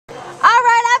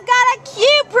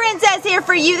here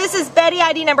for you. This is Betty,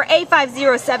 ID number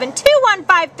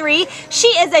A5072153. She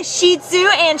is a Shih Tzu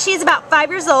and she's about 5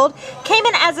 years old. Came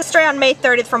in as a stray on May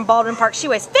 30th from Baldwin Park. She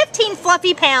weighs 15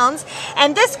 fluffy pounds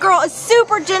and this girl is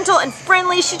super gentle and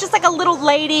friendly. She's just like a little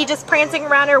lady, just prancing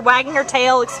around here, wagging her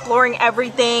tail, exploring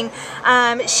everything.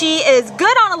 She is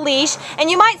good on a leash, and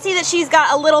you might see that she's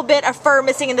got a little bit of fur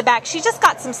missing in the back. She's just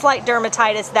got some slight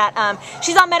dermatitis that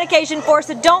she's on medication for,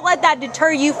 so don't let that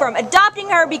deter you from adopting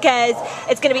her, because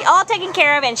it's going to be all taken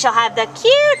care of and she'll have the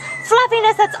cute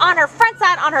fluffiness that's on her front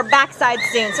side, on her back side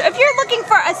soon. So if you're looking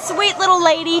for a sweet little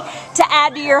lady to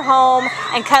add to your home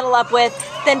and cuddle up with,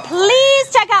 then please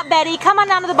check out Betty. Come on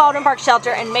down to the Baldwin Park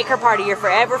shelter and make her part of your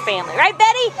forever family. Right,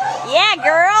 Betty? Yeah,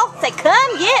 girl. Say,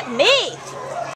 come get me.